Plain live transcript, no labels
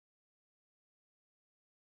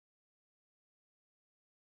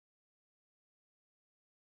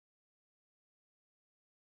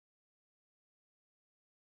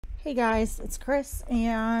Hey guys, it's Chris,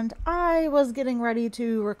 and I was getting ready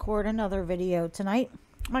to record another video tonight.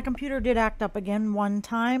 My computer did act up again one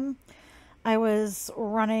time. I was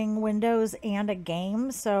running Windows and a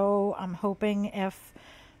game, so I'm hoping if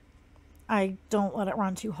I don't let it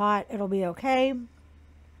run too hot, it'll be okay.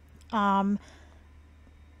 I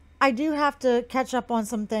do have to catch up on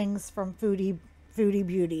some things from Foodie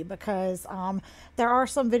Beauty because there are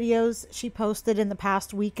some videos she posted in the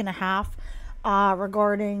past week and a half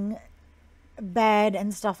regarding bed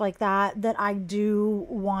and stuff like that that I do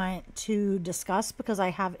want to discuss because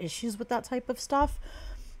I have issues with that type of stuff.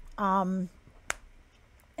 And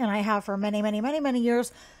I have for many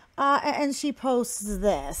years. And she posts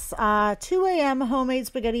this 2 a.m. homemade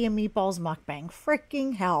spaghetti and meatballs mukbang.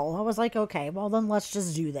 Freaking hell. I was like, okay, well then let's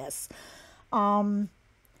just do this.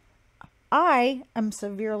 I am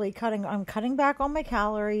I'm cutting back on my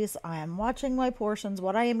calories. I am watching my portions,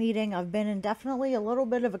 what I am eating. I've been in definitely a little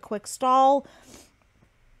bit of a quick stall.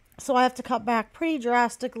 So I have to cut back pretty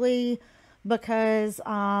drastically because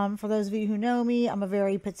for those of you who know me, I'm a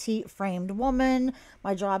very petite framed woman.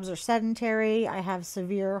 My jobs are sedentary. I have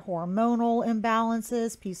severe hormonal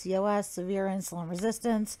imbalances, PCOS, severe insulin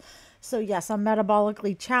resistance. So yes, I'm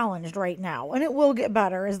metabolically challenged right now, and it will get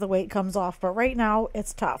better as the weight comes off, but right now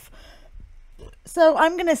it's tough. So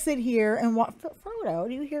I'm going to sit here and watch Frodo.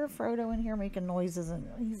 Do you hear Frodo in here making noises? And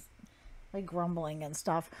he's like grumbling and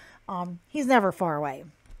stuff. He's never far away.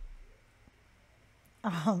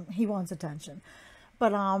 He wants attention.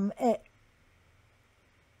 But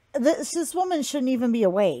this woman shouldn't even be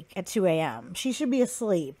awake at 2 a.m. She should be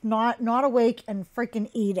asleep, not awake and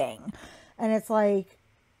freaking eating. And it's like,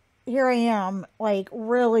 here I am, like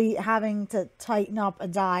really having to tighten up a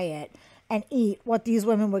diet and eat what these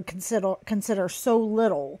women would consider so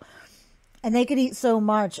little, and they could eat so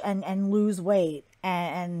much and lose weight,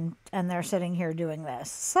 and they're sitting here doing this.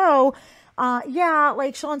 So yeah,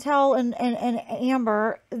 like Chantel and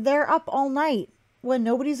Amber, they're up all night when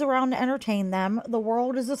nobody's around to entertain them. The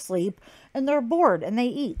world is asleep and they're bored and they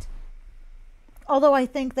eat. Although I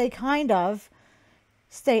think they kind of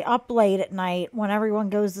stay up late at night when everyone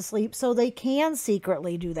goes to sleep so they can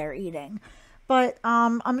secretly do their eating. But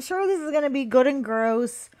I'm sure this is going to be good and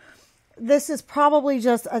gross. This is probably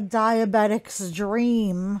just a diabetic's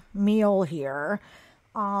dream meal here.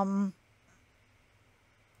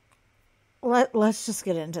 Let's just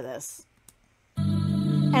get into this.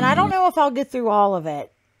 And I don't know if I'll get through all of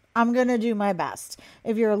it. I'm going to do my best.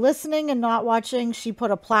 If you're listening and not watching, she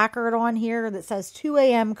put a placard on here that says 2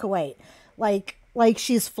 a.m. Kuwait. Like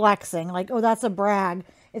she's flexing. Like, oh, that's a brag.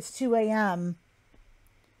 It's 2 a.m.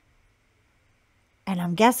 And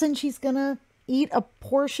I'm guessing she's going to eat a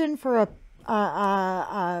portion for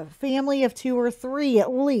a family of 2 or 3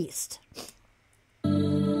 at least.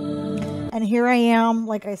 And here I am,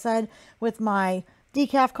 like I said, with my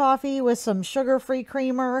decaf coffee with some sugar-free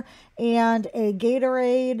creamer and a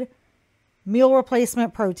Gatorade meal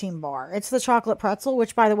replacement protein bar. It's the chocolate pretzel,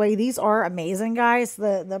 which, by the way, these are amazing, guys.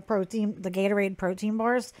 The Gatorade protein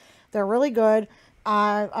bars, they're really good.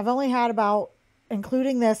 I've only had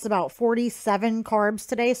including this, about 47 carbs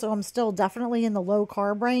today, so I'm still definitely in the low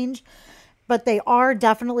carb range, but they are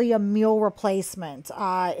definitely a meal replacement.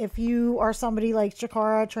 If you are somebody like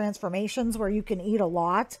Chikara Transformations where you can eat a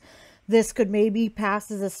lot, this could maybe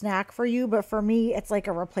pass as a snack for you, but for me, it's like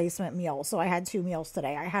a replacement meal. So I had 2 meals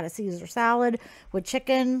today. I had a Caesar salad with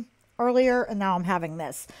chicken earlier, and now I'm having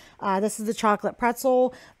this. This is the chocolate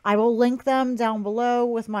pretzel. I will link them down below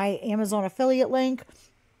with my Amazon affiliate link.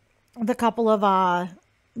 The couple of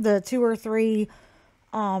the 2 or 3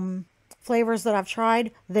 flavors that I've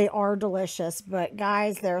tried, they are delicious. But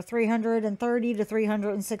guys, they're 330 to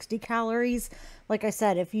 360 calories. Like I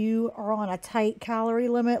said, if you are on a tight calorie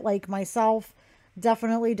limit like myself,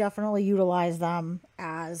 definitely utilize them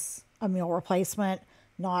as a meal replacement,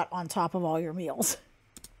 not on top of all your meals.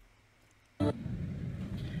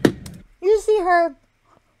 You see her?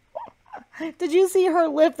 Did you see her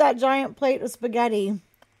lift that giant plate of spaghetti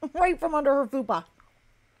right from under her fupa?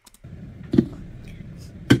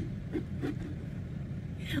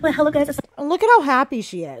 Well, hello guys. And look at how happy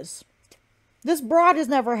she is. This broad is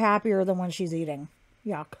never happier than when she's eating.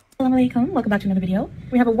 Yuck. Assalamu alaikum. Welcome back to another video.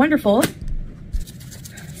 We have a wonderful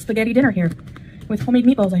spaghetti dinner here with homemade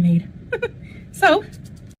meatballs I made.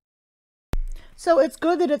 So it's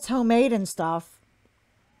good that it's homemade and stuff.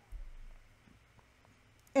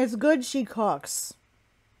 It's good she cooks.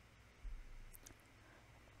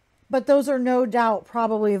 But those are no doubt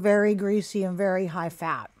probably very greasy and very high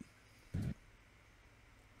fat.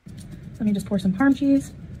 Let me just pour some parm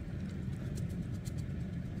cheese.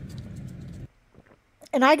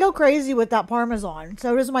 And I go crazy with that Parmesan.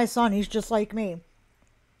 So does my son. He's just like me.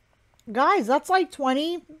 Guys, that's like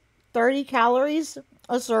 20, 30 calories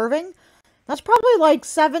a serving. That's probably like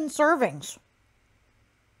 7 servings.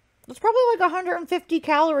 That's probably like 150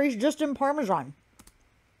 calories just in Parmesan.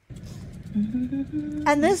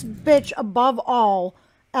 And this bitch, above all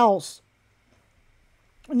else,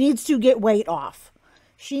 needs to get weight off.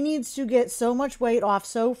 She needs to get so much weight off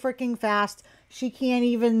so freaking fast. She can't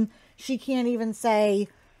even say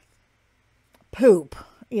poop,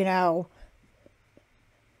 you know.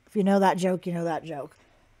 If you know that joke, you know that joke.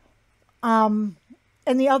 And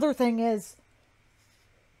the other thing is,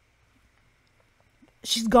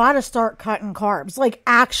 she's got to start cutting carbs, like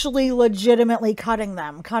actually legitimately cutting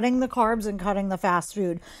them, cutting the carbs and cutting the fast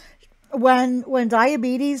food. When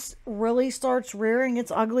diabetes really starts rearing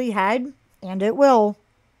its ugly head, and it will,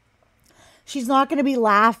 she's not going to be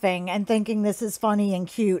laughing and thinking this is funny and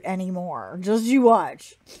cute anymore. Just you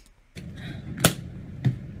watch.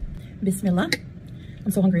 Bismillah.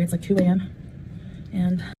 I'm so hungry. It's like 2 a.m.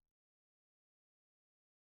 and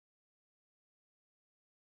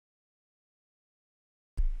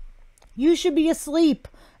you should be asleep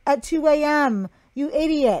at 2 a.m., you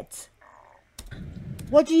idiot.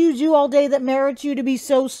 What do you do all day that merits you to be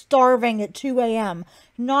so starving at 2 a.m.?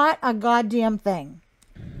 Not a goddamn thing.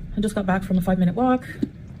 I just got back from a 5-minute walk.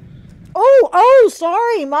 Oh,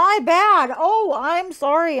 sorry, my bad. Oh, I'm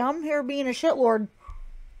sorry. I'm here being a shitlord.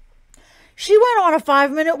 She went on a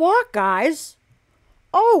 5-minute walk, guys.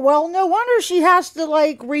 Oh, well, no wonder she has to,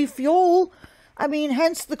 like, refuel. I mean,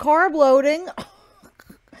 hence the carb loading.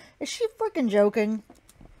 Is she freaking joking?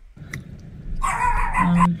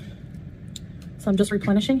 So I'm just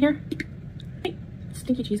replenishing here. Hey,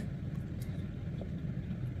 stinky cheese.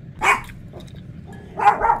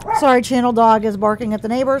 Sorry, channel dog is barking at the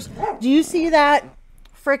neighbors. Do you see that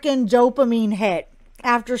freaking dopamine hit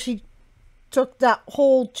after she took that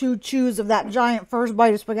whole 2 chews of that giant first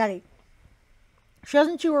bite of spaghetti? She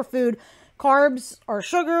doesn't chew her food. Carbs are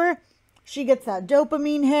sugar. She gets that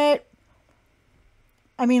dopamine hit.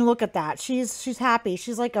 I mean, look at that. She's happy.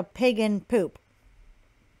 She's like a pig in poop.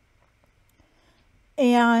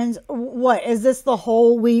 And what? Is this the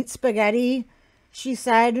whole wheat spaghetti she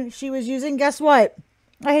said she was using? Guess what?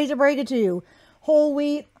 I hate to break it to you. Whole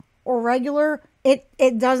wheat or regular,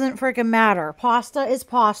 it doesn't freaking matter. Pasta is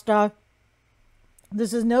pasta.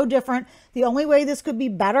 This is no different. The only way this could be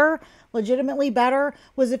better, legitimately better,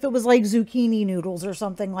 was if it was like zucchini noodles or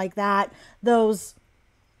something like that. Those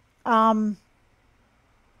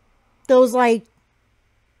like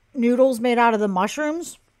noodles made out of the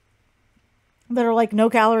mushrooms that are like no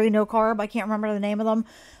calorie, no carb. I can't remember the name of them.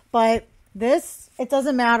 But this, it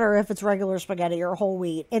doesn't matter if it's regular spaghetti or whole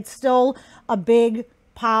wheat. It's still a big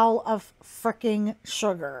pile of freaking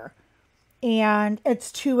sugar. And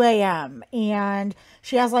it's 2 a.m. And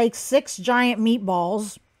she has like 6 giant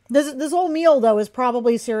meatballs. This whole meal, though, is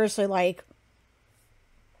probably seriously like,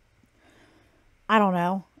 I don't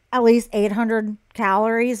know, at least 800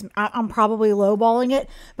 calories. I'm probably lowballing it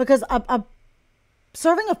because a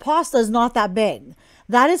serving of pasta is not that big.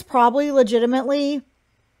 That is probably legitimately,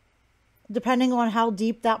 depending on how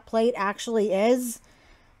deep that plate actually is,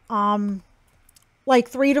 like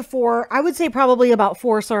 3 to 4, I would say probably about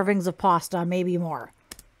 4 servings of pasta, maybe more.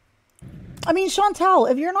 I mean, Chantel,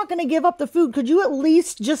 if you're not going to give up the food, could you at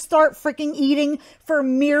least just start freaking eating for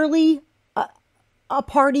merely a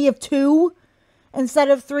party of 2 instead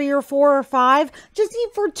of 3 or 4 or 5? Just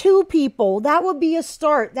eat for 2 people. That would be a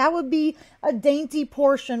start. That would be a dainty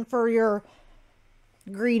portion for your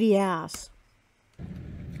greedy ass.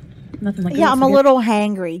 Nothing like yeah, I'm a little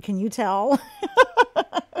hangry. Can you tell?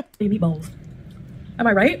 Baby bowls. Am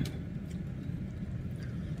I right?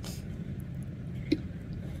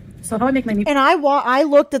 So how I make my meat. And I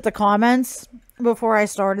looked at the comments before I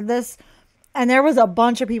started this, and there was a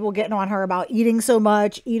bunch of people getting on her about eating so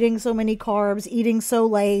much, eating so many carbs, eating so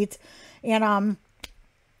late. And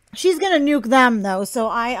she's going to nuke them, though. So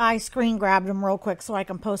I screen grabbed them real quick so I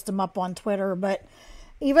can post them up on Twitter. But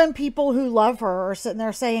even people who love her are sitting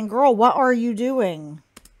there saying, girl, what are you doing?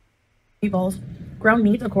 Meatballs. Ground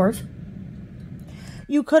meat, of course.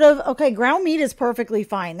 You could have, okay, ground meat is perfectly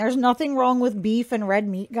fine. There's nothing wrong with beef and red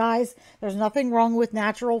meat, guys. There's nothing wrong with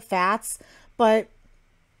natural fats. But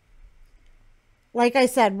like I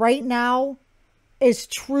said, right now is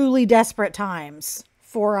truly desperate times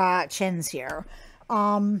for Chins here.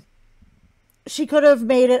 She could have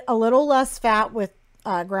made it a little less fat with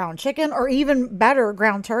ground chicken, or even better,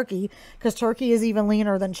 ground turkey, because turkey is even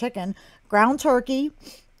leaner than chicken. Ground turkey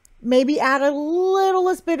Maybe add a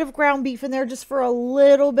littlest bit of ground beef in there just for a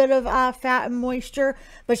little bit of fat and moisture.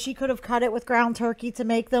 But she could have cut it with ground turkey to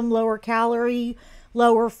make them lower calorie,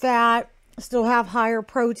 lower fat, still have higher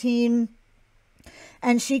protein.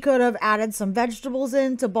 And she could have added some vegetables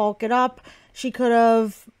in to bulk it up. She could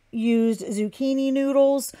have used zucchini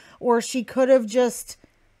noodles, or she could have just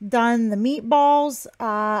done the meatballs,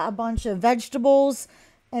 a bunch of vegetables,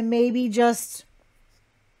 and maybe just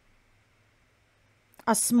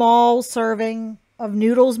a small serving of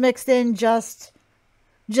noodles mixed in just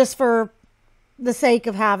for the sake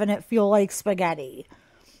of having it feel like spaghetti.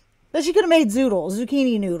 But she could have made zoodles,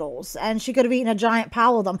 zucchini noodles, and she could have eaten a giant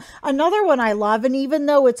pile of them. Another one I love, and even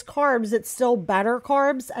though it's carbs, it's still better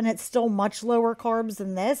carbs, and it's still much lower carbs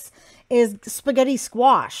than this, is spaghetti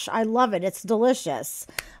squash. I love it. It's delicious.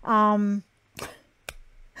 Any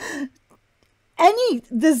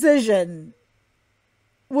decision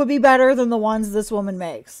would be better than the ones this woman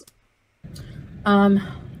makes. Some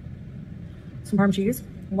parm cheese,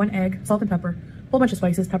 1 egg, salt and pepper, whole bunch of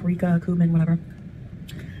spices, paprika, cumin, whatever.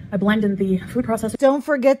 I blend in the food processor. Don't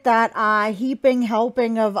forget that heaping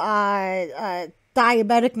helping of diabetic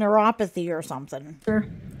neuropathy or something.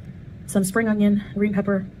 Some spring onion, green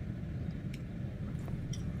pepper,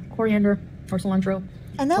 coriander or cilantro.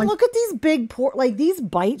 And then look at these big like these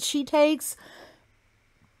bites she takes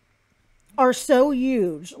are so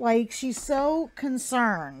huge. Like, she's so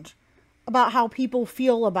concerned about how people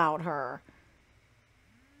feel about her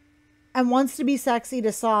and wants to be sexy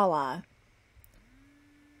to Sala.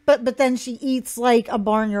 But then she eats like a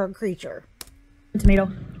barnyard creature.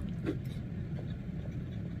 Tomato.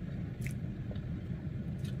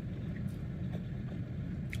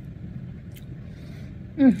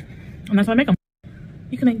 And that's how I make them.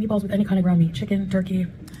 You can make meatballs with any kind of ground meat. Chicken, turkey.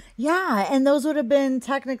 Yeah, and those would have been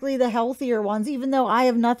technically the healthier ones. Even though I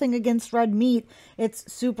have nothing against red meat,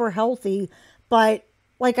 it's super healthy. But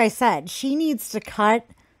like I said, she needs to cut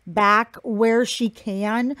back where she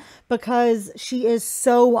can because she is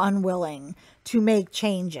so unwilling to make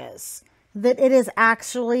changes that it is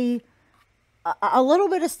actually a little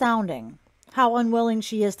bit astounding how unwilling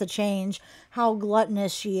she is to change, how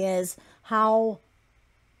gluttonous she is, how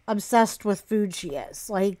obsessed with food she is.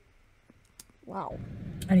 Like, wow.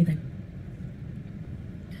 Anything.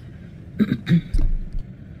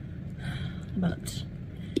 But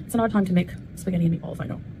it's an odd time to make spaghetti and meatballs, I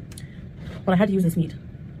know. But I had to use this meat.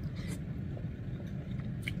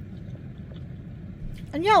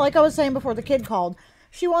 And yeah, like I was saying before the kid called,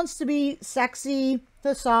 she wants to be sexy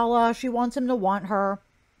to Sala. She wants him to want her.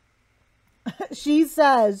 She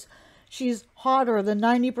says she's hotter than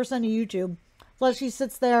 90% of YouTube. So she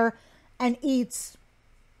sits there and eats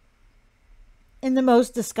in the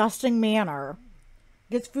most disgusting manner.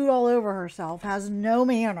 Gets food all over herself. Has no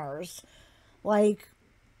manners. Like,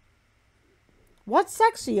 what's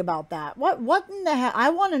sexy about that? What in the heck? I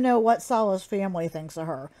want to know what Sala's family thinks of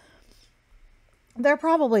her. They're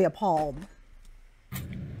probably appalled.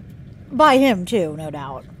 By him, too, no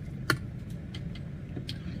doubt.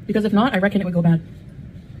 Because if not, I reckon it would go bad.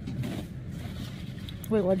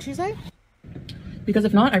 Wait, what did she say? Because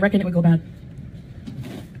if not, I reckon it would go bad.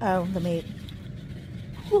 Oh, the meat.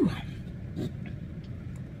 Whew.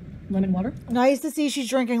 Lemon water? Nice to see she's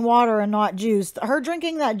drinking water and not juice. Her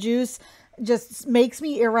drinking that juice just makes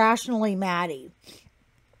me irrationally maddie.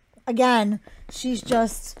 Again, she's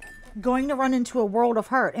just going to run into a world of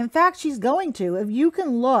hurt. In fact, she's going to. If you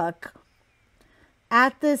can look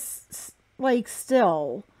at this, like,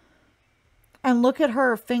 still and look at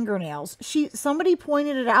her fingernails. Somebody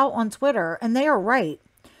pointed it out on Twitter, and they are right.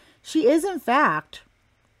 She is, in fact,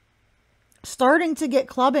 starting to get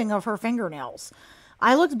clubbing of her fingernails.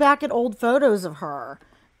 I looked back at old photos of her,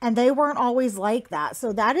 and they weren't always like that.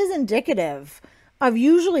 So that is indicative of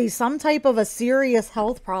usually some type of a serious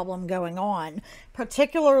health problem going on,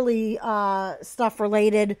 particularly stuff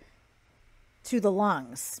related to the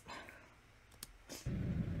lungs.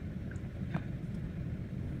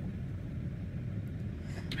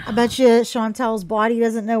 I bet you Chantel's body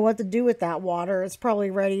doesn't know what to do with that water. It's probably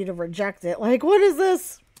ready to reject it. Like, what is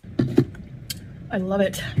this? I love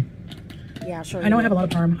it. Yeah, sure. I know I have a lot of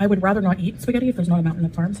parm. I would rather not eat spaghetti if there's not a mountain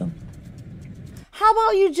of parm, so. How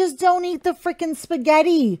about you just don't eat the freaking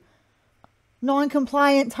spaghetti?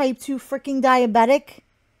 Non-compliant type 2 freaking diabetic.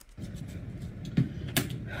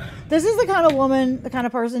 This is the kind of woman, the kind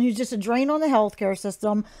of person who's just a drain on the healthcare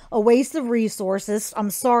system, a waste of resources. I'm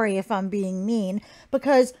sorry if I'm being mean,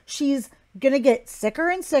 because she's going to get sicker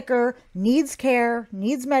and sicker, needs care,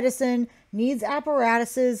 needs medicine, needs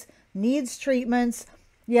apparatuses, needs treatments,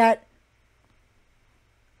 yet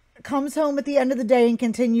comes home at the end of the day and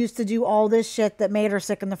continues to do all this shit that made her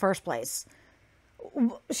sick in the first place.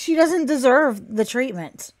 She doesn't deserve the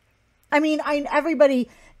treatment. I mean, everybody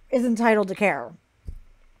is entitled to care.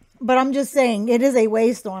 But I'm just saying, it is a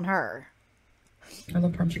waste on her. I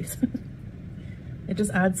love parm cheese. It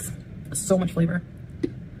just adds so much flavor.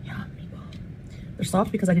 Yeah, they're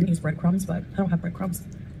soft because I didn't use breadcrumbs, but I don't have breadcrumbs.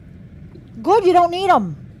 Good, you don't need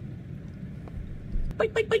them.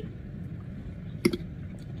 Bite, bite, bite.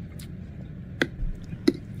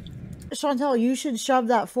 Chantel, you should shove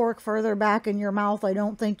that fork further back in your mouth. I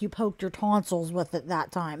don't think you poked your tonsils with it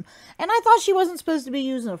that time. And I thought she wasn't supposed to be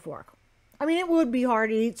using a fork. I mean, it would be hard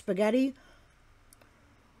to eat spaghetti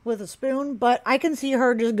with a spoon, but I can see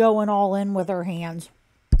her just going all in with her hands.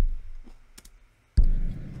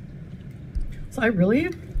 So I really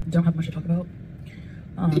don't have much to talk about.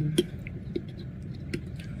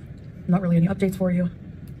 Not really any updates for you.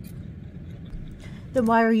 Then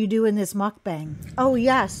why are you doing this mukbang? Oh,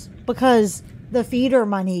 yes, because the feeder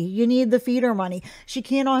money. You need the feeder money. She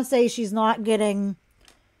cannot say she's not getting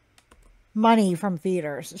money from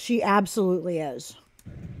feeders. She absolutely is.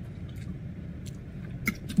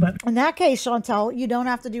 But in that case, Chantel, you don't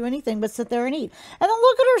have to do anything but sit there and eat. And then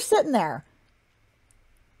look at her sitting there.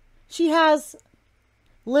 She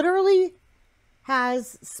literally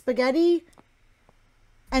has spaghetti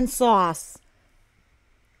and sauce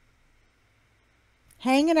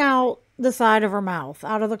hanging out the side of her mouth,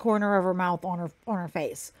 out of the corner of her mouth on her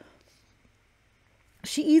face.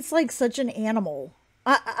 She eats like such an animal.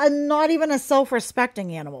 Not even a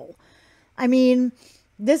self-respecting animal. I mean,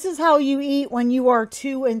 this is how you eat when you are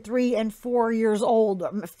 2 and 3 and 4 years old,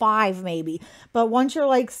 5 maybe. But once you're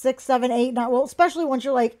like 6, 7, 8, 9, well, especially once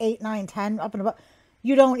you're like 8, 9, 10, up and above,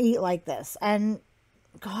 you don't eat like this. And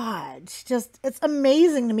God, it's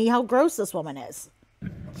amazing to me how gross this woman is.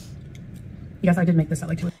 Yes, I did make this. I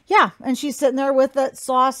like to. Yeah, and she's sitting there with that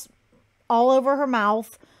sauce all over her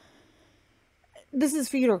mouth. This is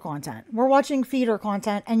feeder content. We're watching feeder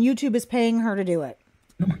content, and YouTube is paying her to do it.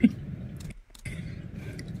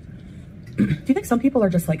 Do you think some people are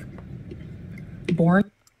just like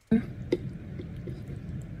born to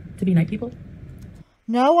be night people?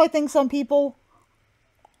 No, I think some people,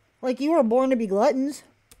 like you, were born to be gluttons.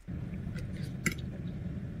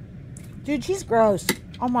 Dude, she's gross.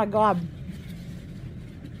 Oh my God.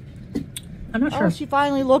 I'm not sure. Oh, she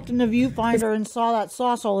finally looked in the viewfinder and saw that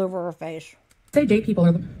sauce all over her face. Say date people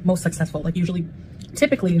are the most successful, like usually,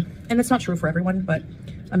 typically, and it's not true for everyone, but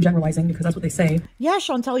I'm generalizing because that's what they say. Yeah,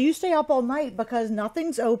 Chantel, you stay up all night because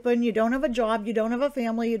nothing's open. You don't have a job. You don't have a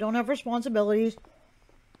family. You don't have responsibilities.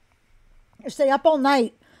 You stay up all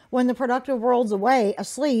night when the productive world's away,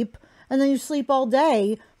 asleep, and then you sleep all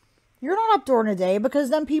day. You're not up during the day because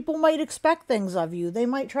then people might expect things of you. They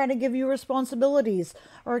might try to give you responsibilities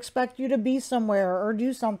or expect you to be somewhere or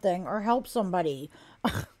do something or help somebody.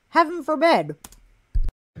 Heaven forbid.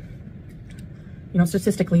 You know,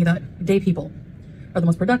 statistically, that day people are the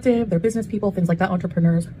most productive. They're business people, things like that,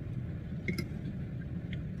 entrepreneurs.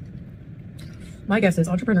 My guess is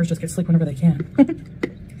entrepreneurs just get sleep whenever they can.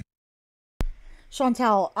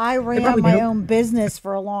 Chantel, I ran my own business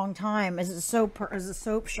for a long time as a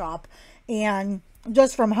soap shop, and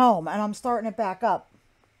just from home, and I'm starting it back up.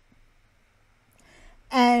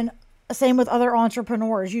 And same with other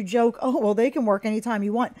entrepreneurs. You joke, oh, well, they can work anytime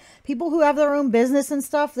you want. People who have their own business and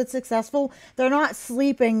stuff that's successful, they're not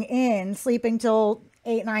sleeping till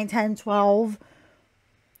 8, 9, 10, 12,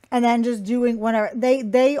 and then just doing whenever.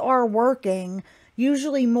 They are working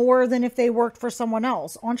usually more than if they worked for someone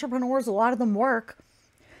else. Entrepreneurs, a lot of them work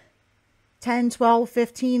 10, 12,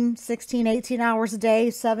 15, 16, 18 hours a day,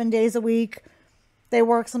 7 days a week. They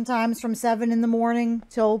work sometimes from 7 in the morning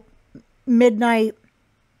till midnight.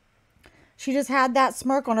 She just had that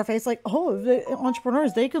smirk on her face like, oh, the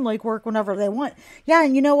entrepreneurs, they can like work whenever they want. Yeah,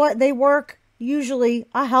 and you know what? They work usually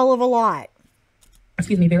a hell of a lot.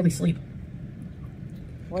 Excuse me, barely sleep.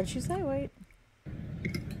 What did she say? Wait.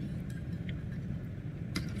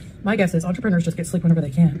 My guess is entrepreneurs just get sleep whenever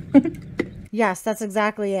they can. Yes, that's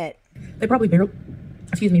exactly it. They probably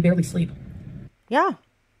barely sleep. Yeah.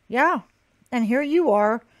 Yeah. And here you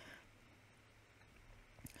are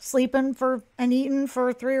sleeping and eating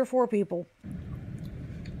for 3 or 4 people.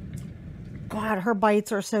 God, her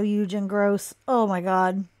bites are so huge and gross. Oh my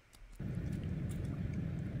God.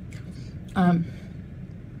 But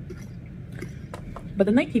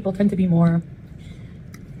the night people tend to be more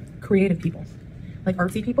creative people. Like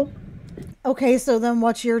artsy people. Okay, so then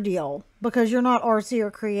what's your deal? Because you're not artsy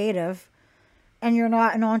or creative, and you're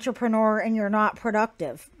not an entrepreneur, and you're not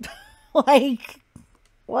productive. Like,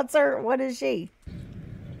 what is she?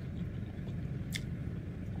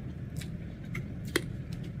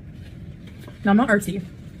 Now, I'm not artsy.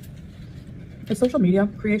 Is social media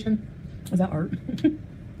creation, is that art?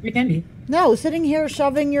 It can be. No, sitting here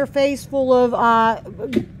shoving your face full of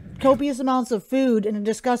copious amounts of food in a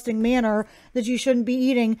disgusting manner that you shouldn't be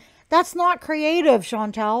eating, that's not creative,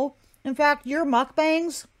 Chantel. In fact, your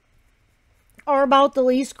mukbangs are about the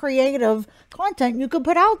least creative content you could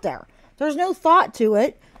put out there. There's no thought to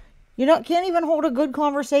it. You can't even hold a good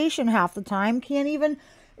conversation half the time. Can't even,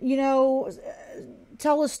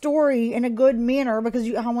 tell a story in a good manner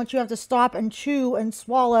because how much you have to stop and chew and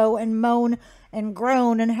swallow and moan and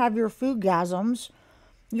groan and have your foodgasms.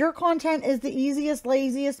 Your content is the easiest,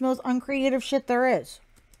 laziest, most uncreative shit there is.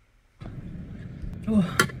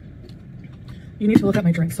 Oh. You need to look at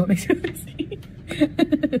my drink so it makes you see.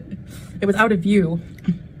 It was out of view.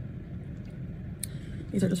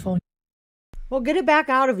 These are just falling. Well, get it back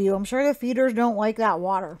out of you. I'm sure the feeders don't like that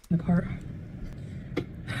water. Apart.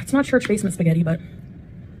 It's not church basement spaghetti, but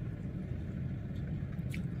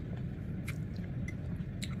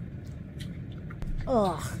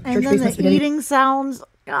ugh. And then the spaghetti. Eating sounds.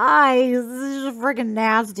 Guys, this is just freaking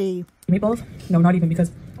nasty. Meatballs? No, not even,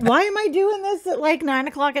 because... Why am I doing this at like 9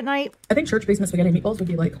 o'clock at night? I think church basement spaghetti meatballs would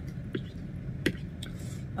be like...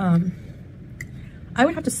 I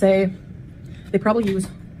would have to say they probably use...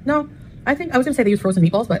 No, I was going to say they use frozen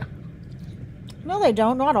meatballs, but... No, they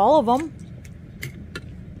don't. Not all of them.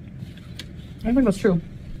 I don't think that's true.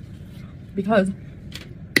 Because...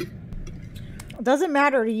 It doesn't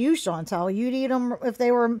matter to you, Chantel. You'd eat them if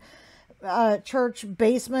they were church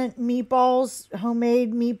basement meatballs,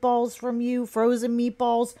 homemade meatballs from you, frozen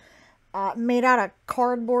meatballs, made out of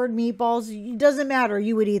cardboard meatballs. It doesn't matter.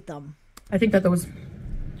 You would eat them. I think that those,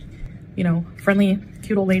 friendly,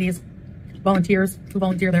 cute old ladies, volunteers who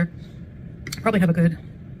volunteer there, probably have a good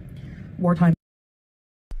wartime.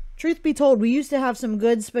 Truth be told, we used to have some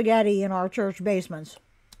good spaghetti in our church basements.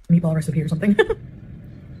 Meatball recipe or something.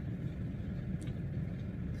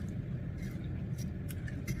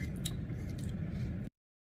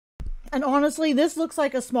 And honestly, this looks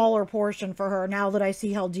like a smaller portion for her now that I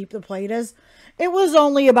see how deep the plate is. It was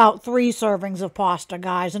only about 3 servings of pasta,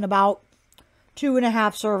 guys, and about 2.5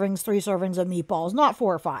 servings, 3 servings of meatballs, not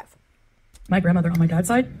 4 or 5. My grandmother on my dad's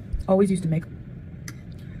side always used to make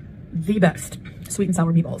the best sweet and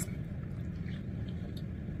sour meatballs.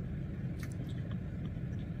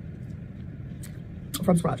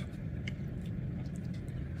 From scratch.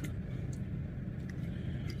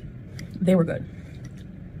 They were good.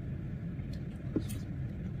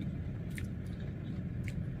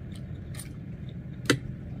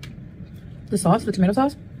 The sauce, the tomato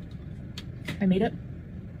sauce, I made it.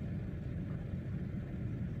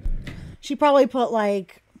 She probably put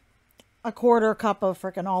like a 1/4 cup of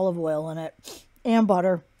freaking olive oil in it and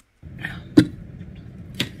butter.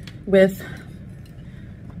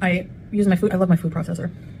 I use my food, I love my food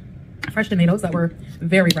processor. Fresh tomatoes that were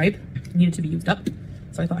very ripe needed to be used up.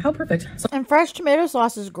 So I thought, how perfect. And fresh tomato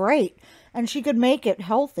sauce is great. And she could make it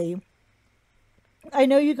healthy. I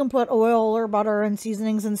know you can put oil or butter and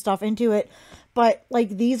seasonings and stuff into it, but like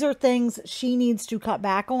these are things she needs to cut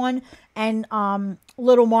back on, and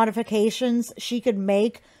little modifications she could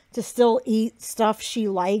make to still eat stuff she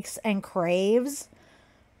likes and craves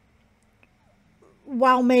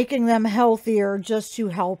while making them healthier just to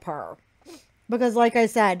help her. Because like I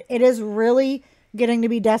said, it is really getting to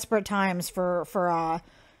be desperate times for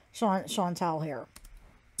Chantel here.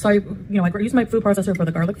 So I used my food processor for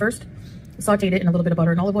the garlic first. Sauteed it in a little bit of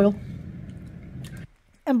butter and olive oil.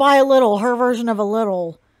 And by a little, her version of a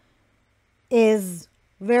little is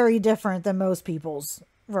very different than most people's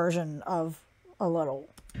version of a little.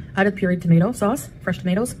 Added pureed tomato sauce, fresh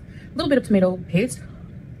tomatoes, a little bit of tomato paste.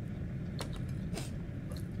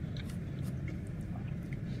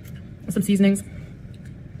 Some seasonings.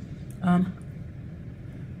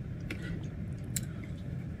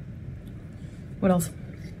 What else?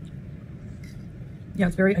 Yeah,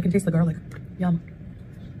 I can taste the garlic. Yum.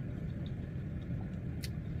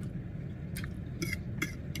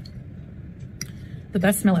 The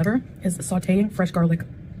best smell ever is sauteing fresh garlic.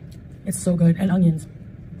 It's so good. And onions.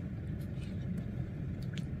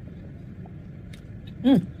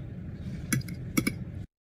 Mmm.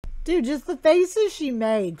 Dude, just the faces she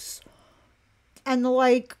makes. And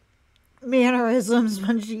the, mannerisms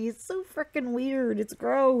when she's so freaking weird. It's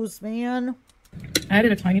gross, man. I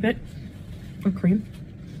added a tiny bit of cream.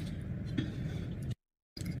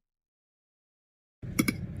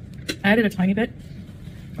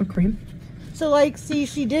 So, see,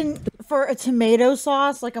 she didn't, for a tomato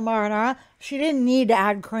sauce, like a marinara, she didn't need to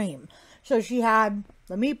add cream. So she had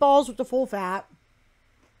the meatballs with the full fat,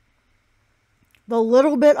 the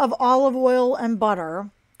little bit of olive oil and butter,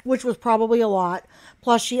 which was probably a lot.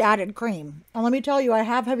 Plus she added cream. And let me tell you, I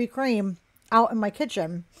have heavy cream out in my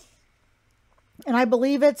kitchen. And I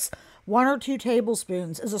believe it's 1 or 2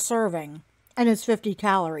 tablespoons is a serving. And it's 50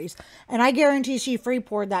 calories. And I guarantee she free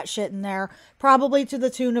poured that shit in there. Probably to the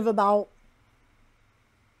tune of about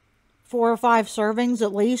 4 or 5 servings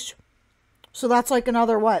at least. So that's like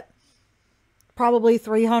another what? Probably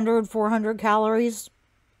 300, 400 calories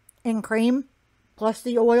in cream. Plus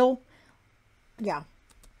the oil. Yeah.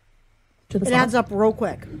 It adds up real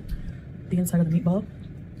quick. The inside of the meatball.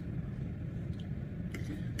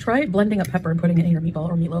 Try blending up pepper and putting it in your meatball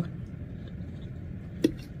or meatloaf.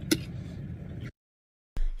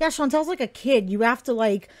 Yeah, Chantel's like a kid. You have to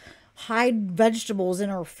like hide vegetables in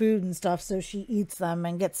her food and stuff so she eats them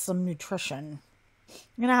and gets some nutrition.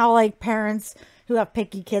 You know how like parents who have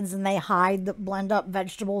picky kids and they blend up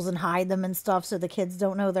vegetables and hide them and stuff so the kids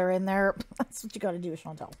don't know they're in there? That's what you got to do with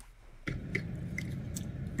Chantel.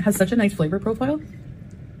 It has such a nice flavor profile.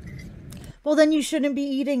 Well, then you shouldn't be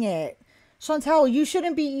eating it. Chantel, you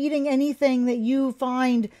shouldn't be eating anything that you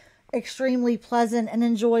find extremely pleasant and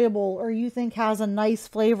enjoyable or you think has a nice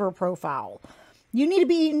flavor profile. You need to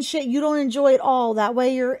be eating shit you don't enjoy at all. That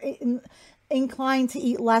way you're inclined to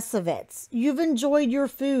eat less of it. You've enjoyed your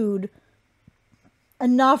food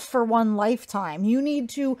enough for one lifetime. You need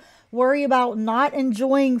to worry about not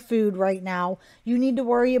enjoying food right now. You need to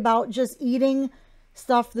worry about just eating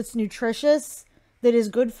stuff that's nutritious, that is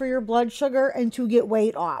good for your blood sugar, and to get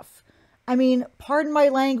weight off. I mean, pardon my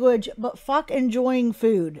language, but fuck enjoying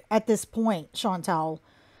food at this point, Chantel.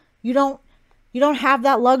 You don't have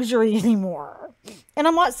that luxury anymore. And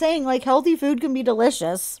I'm not saying like healthy food can be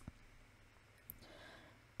delicious.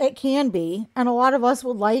 It can be, and a lot of us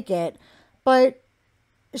would like it, but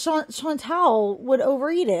Chantel would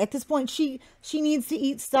overeat it. At this point, she needs to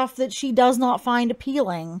eat stuff that she does not find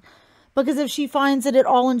appealing. Because if she finds it at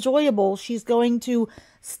all enjoyable, she's going to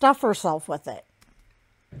stuff herself with it.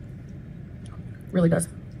 Really does.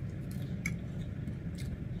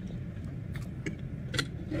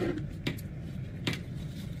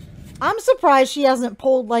 I'm surprised she hasn't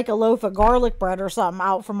pulled like a loaf of garlic bread or something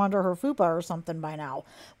out from under her fupa or something by now.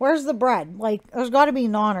 Where's the bread? Like, there's got to be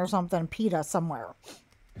naan or something, pita somewhere.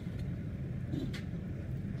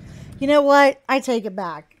 You know what? I take it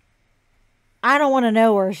back. I don't want to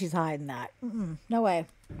know where she's hiding that. No way.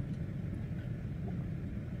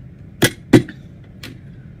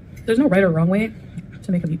 There's no right or wrong way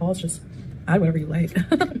to make a meatball. It's just add whatever you like.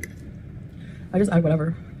 I just add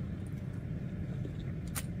whatever.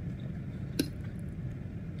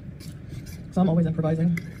 So I'm always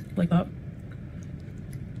improvising like that.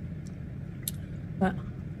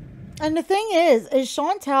 And the thing is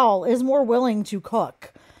Chantel is more willing to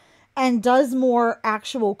cook and does more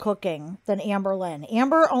actual cooking than Amber Lynn.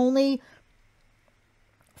 Amber only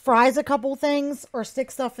fries a couple things or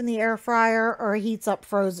sticks stuff in the air fryer or heats up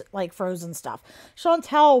frozen stuff.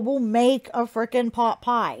 Chantel will make a frickin' pot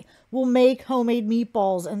pie. Will make homemade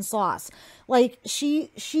meatballs and sauce. Like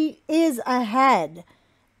she is ahead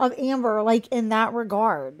of Amber like in that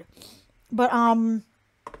regard. But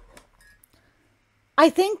I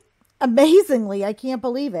think amazingly, I can't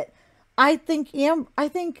believe it. I think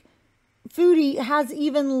Foodie has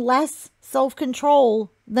even less self-control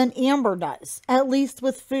than Amber does, at least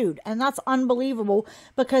with food. And that's unbelievable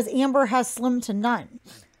because Amber has slim to none.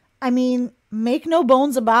 I mean, make no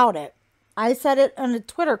bones about it. I said it in a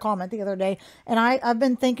Twitter comment the other day, and I've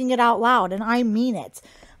been thinking it out loud, and I mean it.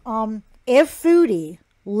 If Foodie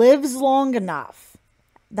lives long enough,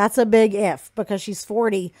 that's a big if because she's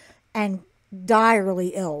 40 and direly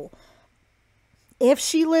ill. If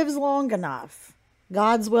she lives long enough,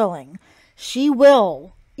 God's willing, she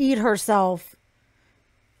will eat herself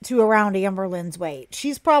to around Amber Lynn's weight.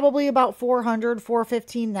 She's probably about 400,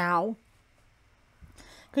 415 now.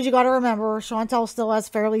 Because you got to remember, Chantel still has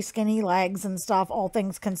fairly skinny legs and stuff, all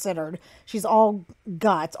things considered. She's all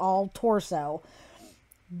guts, all torso.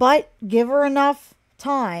 But give her enough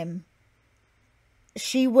time,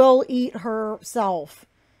 she will eat herself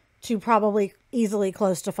to probably easily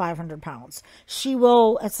close to 500 pounds. She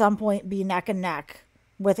will at some point be neck and neck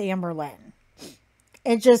with Amber Lynn.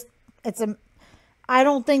 I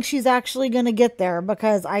don't think she's actually going to get there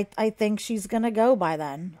because I think she's going to go by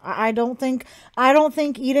then. I don't think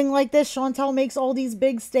eating like this, Chantel makes all these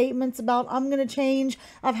big statements about, I'm going to change.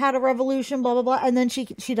 I've had a revolution, blah, blah, blah. And then she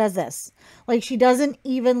does this. Like, she doesn't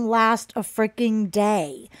even last a freaking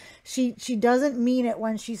day. She doesn't mean it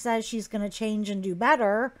when she says she's going to change and do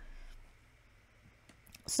better.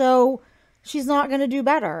 So she's not going to do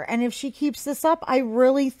better. And if she keeps this up, I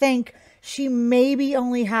really think she maybe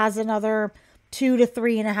only has another 2 to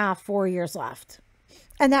 3.5, 4 years left.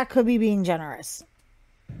 And that could be being generous.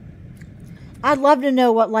 I'd love to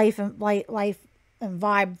know what Life and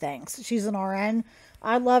Vibe thinks. She's an RN.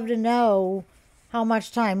 I'd love to know how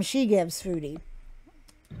much time she gives Foodie.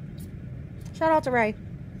 Shout out to Ray.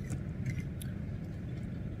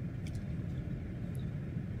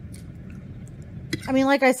 I mean,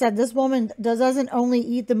 like I said, this woman doesn't only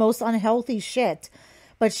eat the most unhealthy shit,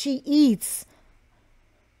 but she eats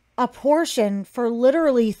a portion for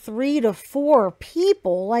literally 3 to 4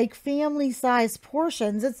 people, like family-sized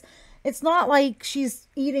portions. It's not like she's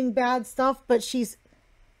eating bad stuff, but she's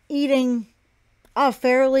eating a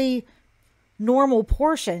fairly normal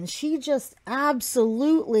portion. She just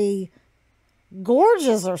absolutely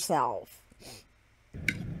gorges herself.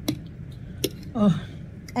 Oh.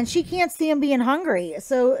 And she can't stand being hungry.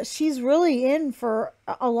 So she's really in for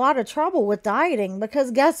a lot of trouble with dieting,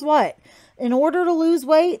 because guess what? In order to lose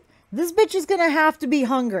weight, this bitch is going to have to be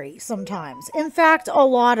hungry sometimes. In fact, a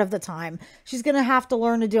lot of the time, she's going to have to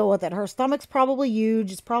learn to deal with it. Her stomach's probably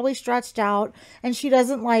huge. It's probably stretched out. And she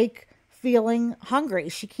doesn't like feeling hungry.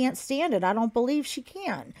 She can't stand it. I don't believe she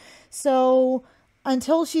can. So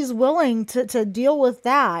until she's willing to deal with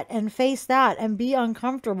that and face that and be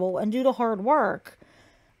uncomfortable and do the hard work,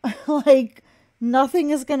 like, nothing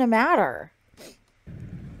is going to matter.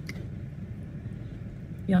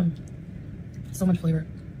 Yum. So much flavor.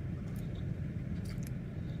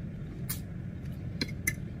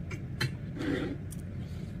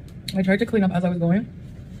 I tried to clean up as I was going,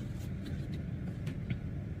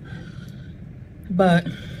 but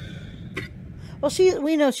well,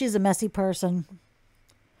 we know she's a messy person,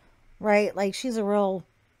 right? Like, she's a real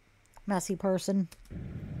messy person.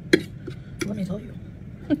 Let me tell you,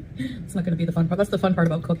 it's not going to be the fun part. That's the fun part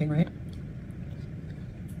about cooking, right?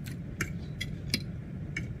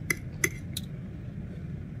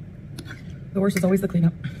 The worst is always the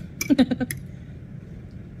cleanup.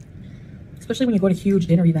 Especially when you go to huge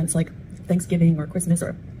dinner events like Thanksgiving or Christmas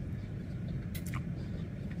or...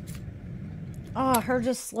 Oh, her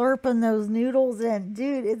just slurping those noodles in.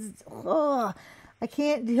 Dude, it's... Oh, I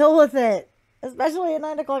can't deal with it. Especially at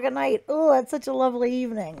 9 o'clock at night. Oh, it's such a lovely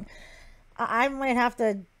evening. I might have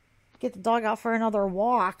to get the dog out for another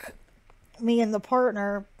walk. Me and the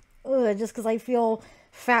partner. Ugh, just because I feel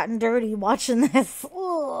fat and dirty watching this.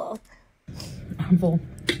 Ugh. I'm full.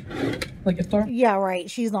 Like iftar? Yeah, right.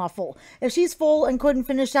 She's not full. If she's full and couldn't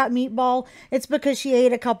finish that meatball, it's because she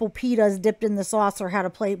ate a couple pitas dipped in the sauce or had a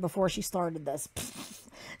plate before she started this.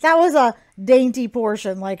 That was a dainty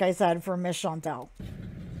portion, like I said, for Miss Chantel.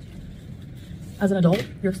 As an adult,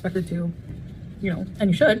 you're expected to, you know,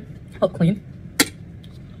 and you should, help clean.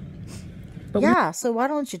 But yeah, so why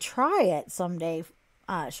don't you try it someday,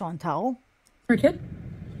 Chantel? You're a kid?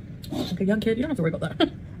 Like a young kid, you don't have to worry about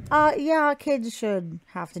that. Yeah, kids should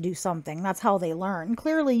have to do something. That's how they learn.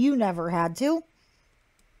 Clearly, you never had to.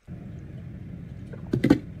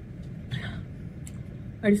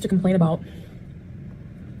 I used to complain about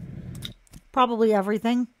probably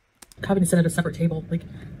everything. Having to sit at a separate table. Like,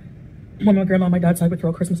 when my grandma on my dad's side would throw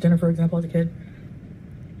a Christmas dinner, for example, as a kid.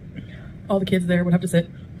 All the kids there would have to sit,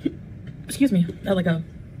 excuse me, at like a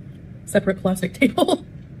separate plastic table.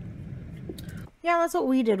 Yeah, that's what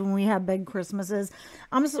we did when we had big Christmases.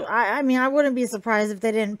 I mean, I wouldn't be surprised if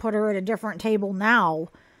they didn't put her at a different table now,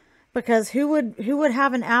 because who would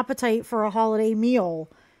have an appetite for a holiday meal?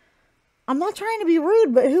 I'm not trying to be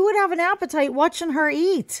rude, but who would have an appetite watching her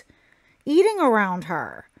eating around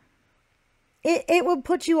her? It would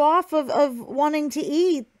put you off of wanting to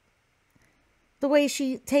eat the way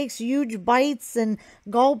she takes huge bites and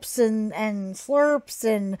gulps and slurps,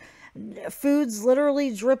 and food's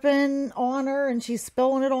literally dripping on her and she's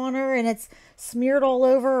spilling it on her and it's smeared all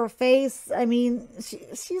over her face. I mean,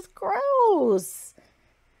 she's gross.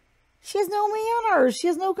 She has no manners. She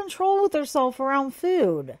has no control with herself around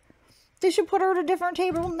food. They should put her at a different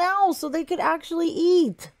table now so they could actually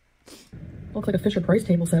eat. Looks like a Fisher-Price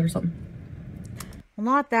table set or something. Well,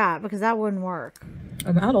 not that, because that wouldn't work.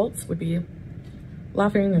 Adults would be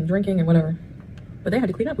laughing and drinking and whatever. But they had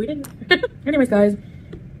to clean up. We didn't. Anyways, guys.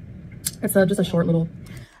 It's just a short little...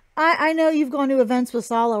 I know you've gone to events with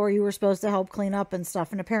Sala where you were supposed to help clean up and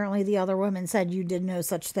stuff, and apparently the other women said you did no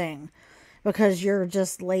such thing because you're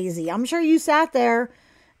just lazy. I'm sure you sat there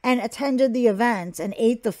and attended the event and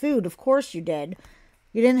ate the food. Of course you did.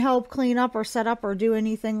 You didn't help clean up or set up or do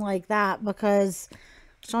anything like that because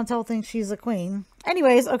Chantel thinks she's a queen.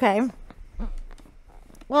 Anyways, okay.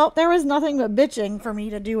 Well, there was nothing but bitching for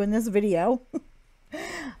me to do in this video.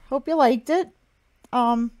 Hope you liked it.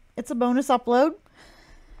 It's a bonus upload.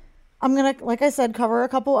 I'm going to, like I said, cover a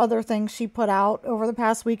couple other things she put out over the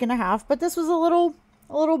past week and a half, but this was a little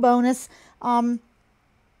bonus.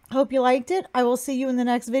 Hope you liked it. I will see you in the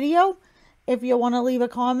next video. If you want to leave a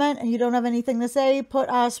comment and you don't have anything to say, put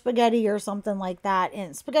spaghetti or something like that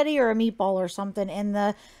in. Spaghetti or a meatball or something in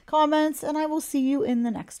the comments. And I will see you in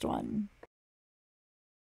the next one.